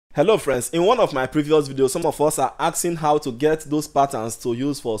Hello friends, in one of my previous videos some of us are asking how to get those patterns to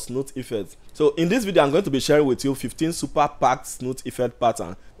use for snoot effects. So in this video I'm going to be sharing with you 15 super packed snoot effect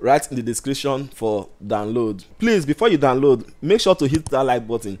pattern right in the description for download. Please, before you download, make sure to hit that like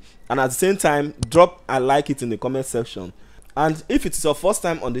button and at the same time drop a like it in the comment section. And if it is your first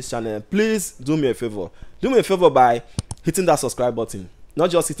time on this channel, please do me a favor by hitting that subscribe button.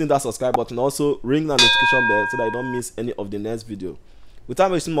 Not just hitting that subscribe button, also ring the notification bell so that you don't miss any of the next video.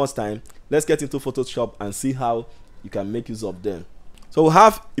 Without wasting much time, let's get into Photoshop and see how you can make use of them. So we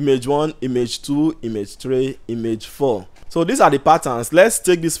have image 1, image 2, image 3, image 4. So these are the patterns. Let's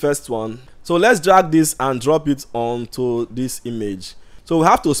take this first one. So let's drag this and drop it onto this image. So we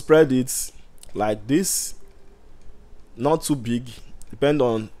have to spread it like this, not too big, depend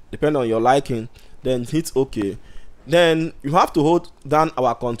on your liking. Then hit OK. Then you have to hold down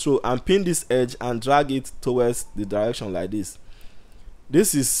our control and pin this edge and drag it towards the direction like this.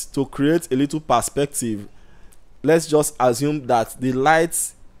 This is to create a little perspective. Let's just assume that the light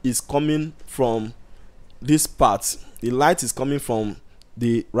is coming from this part. The light is coming from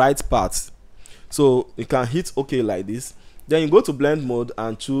the right part. So you can hit OK like this. Then you go to blend mode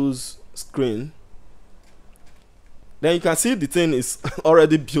and choose screen. Then you can see the thing is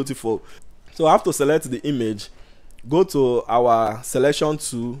already beautiful. So I have to select the image, go to our selection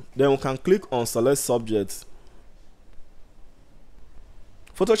tool, then we can click on select subject.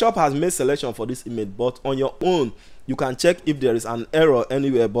 Photoshop has made selection for this image, but on your own you can check if there is an error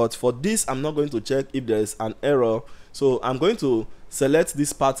anywhere. But for this I'm not going to check if there is an error, so I'm going to select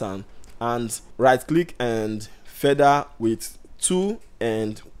this pattern and right click and feather with 2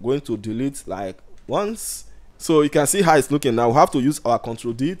 and going to delete like once. So you can see how it's looking now. We have to use our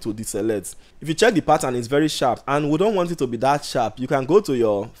Ctrl D to deselect. If you check the pattern, it's very sharp and we don't want it to be that sharp. You can go to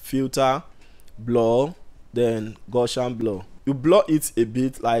your filter, blur, then Gaussian blur. You blur it a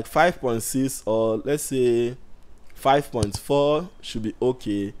bit like 5.6 or let's say 5.4 should be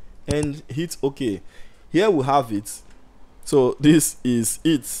okay, and hit OK. Here we have it. So this is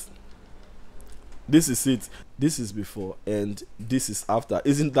it. This is it. This is before and this is after.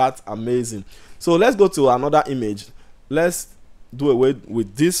 Isn't that amazing? So let's go to another image. Let's do away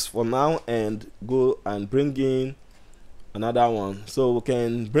with this for now and go and bring in another one. So we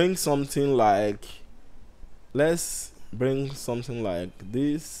can bring something like, let's bring something like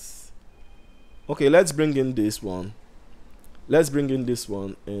this. Okay, let's bring in this one. Let's bring in this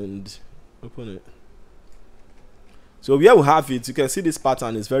one and open it. So here we have it. You can see this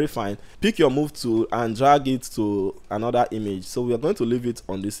pattern is very fine. Pick your move tool and drag it to another image. So we are going to leave it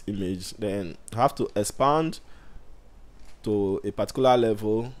on this image, then have to expand to a particular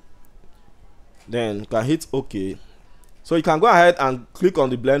level, then you can hit OK. So you can go ahead and click on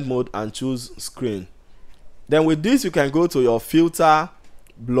the blend mode and choose screen. Then with this you can go to your filter,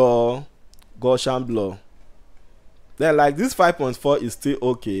 blur, Gaussian blur. Then like this 5.4 is still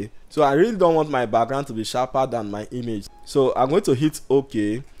okay. So I really don't want my background to be sharper than my image. So I'm going to hit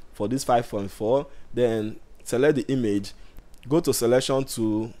OK for this 5.4. Then select the image, go to selection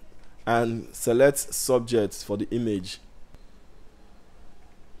tool and select subject for the image.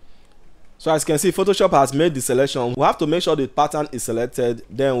 So as you can see, Photoshop has made the selection. We have to make sure the pattern is selected.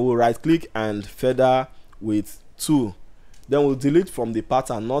 Then we'll right click and feather with 2. Then we'll delete from the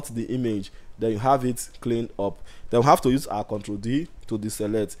pattern, not the image. Then you have it cleaned up. Then we have to use our Ctrl D to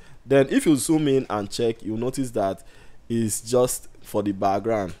deselect. Then if you zoom in and check, you'll notice that it's just for the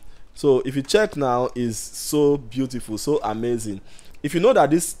background. So if you check now, it's so beautiful, so amazing. If you know that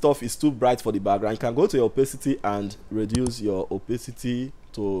this stuff is too bright for the background, you can go to your opacity and reduce your opacity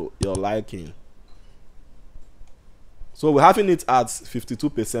to your liking. So we're having it at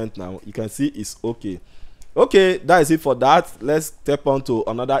 52% now. You can see it's okay. Okay, that is it for that. Let's step on to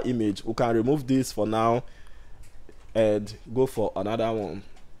another image. We can remove this for now and go for another one.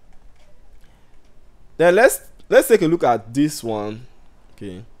 Then let's take a look at this one.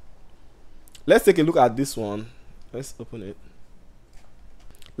 Okay, let's take a look at this one. Let's open it.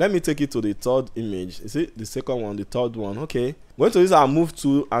 Let me take it to the third image. Is it the second one, the third one? Okay, I'm going to use our move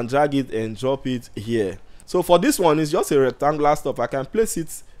tool and drag it and drop it here. So for this one, it's just a rectangular stuff. I can place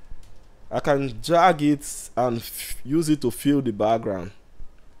it, I can drag it and use it to fill the background.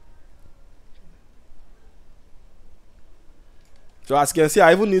 So as you can see,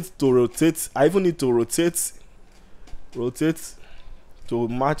 I even need to rotate. Rotate to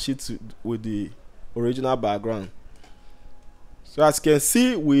match it with the original background. So as you can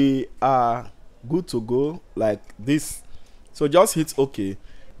see, we are good to go like this. So just hit OK.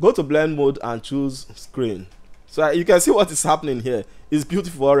 Go to blend mode and choose screen. So you can see what is happening here. It's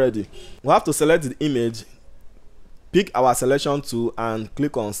beautiful already. We have to select the image, pick our selection tool and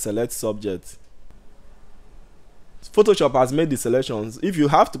click on select subject. Photoshop has made the selections. If you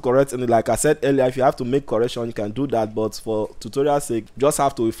have to correct any, like I said earlier, if you have to make correction, you can do that, but for tutorial sake, just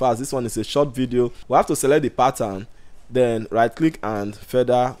have to be fast. This one is a short video. We have to select the pattern, then right click and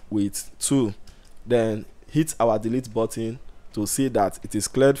feather with 2, then hit our delete button to see that it is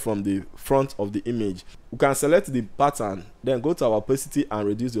cleared from the front of the image. We can select the pattern, then go to our opacity and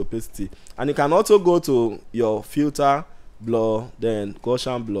reduce the opacity, and you can also go to your filter, blur, then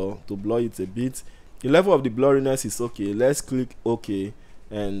Gaussian blur to blur it a bit. The level of the blurriness is okay. Let's click OK,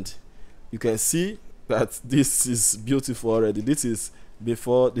 and you can see that this is beautiful already. This is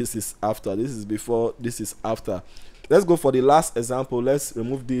before, this is after, this is before, this is after. Let's go for the last example. Let's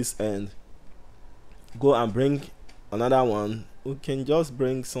remove this and go and bring another one. We can just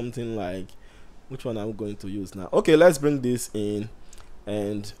bring something like, which one are we going to use now? Okay, let's bring this in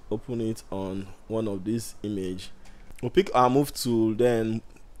and open it on one of these image. We'll pick our move tool, then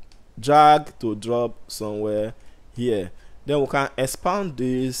drag to drop somewhere here. Then we can expand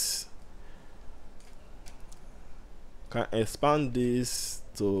this,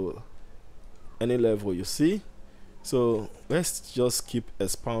 to any level you see. So let's just keep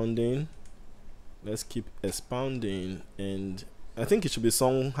expanding. Let's keep expanding, and I think it should be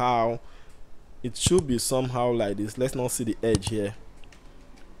somehow, it should be somehow like this. Let's not see the edge here.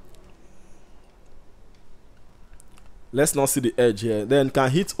 Let's not see the edge here. Then can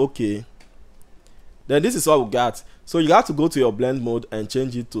hit OK. Then this is what we got. So you have to go to your blend mode and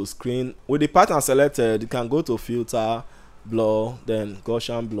change it to screen. With the pattern selected, you can go to filter, blur, then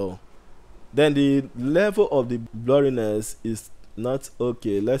Gaussian blur. Then the level of the blurriness is not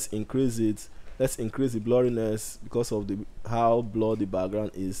okay. Let's increase it. Let's increase the blurriness because of the how blurred the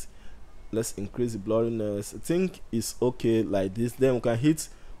background is. Let's increase the blurriness. I think it's okay like this. Then we can hit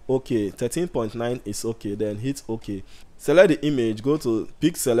OK. 13.9 is okay. Then hit OK. Select the image, go to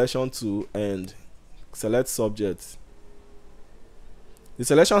pick selection tool and select subject. The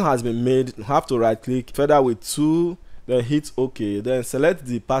selection has been made. You have to right click, feather with 2, then hit OK. Then select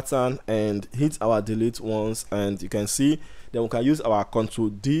the pattern and hit our delete once, and you can see then we can use our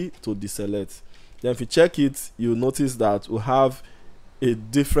Ctrl D to deselect. Then if you check it, you'll notice that we have a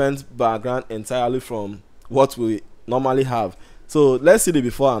different background entirely from what we normally have. So let's see the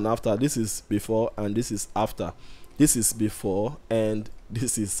before and after. This is before and this is after. This is before and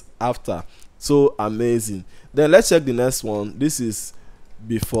this is after. So amazing. Then let's check the next one. This is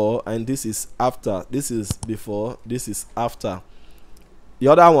before and this is after. This is before, this is after. The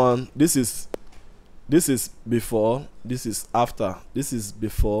other one, this is before, this is after. This is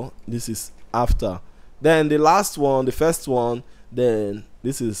before, this is after. Then the last one, the first one, then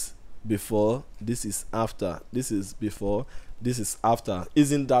this is before, this is after. This is before, this is after.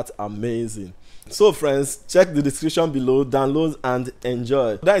 Isn't that amazing? So friends, check the description below, download and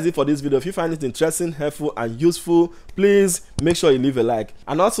enjoy. That is it for this video. If you find it interesting, helpful and useful, please make sure you leave a like,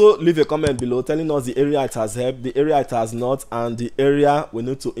 and also leave a comment below telling us the area it has helped, the area it has not, and the area we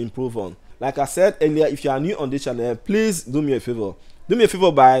need to improve on. Like I said earlier, if you are new on this channel, please do me a favor. Do me a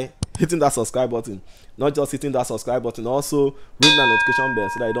favor by hitting that subscribe button. Not just hitting that subscribe button, also ring that notification bell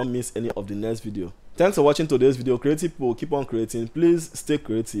so that you don't miss any of the next video. Thanks for watching today's video. Creative people, keep on creating. Please stay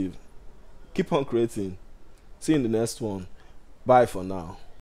creative. Keep on creating. See you in the next one. Bye for now.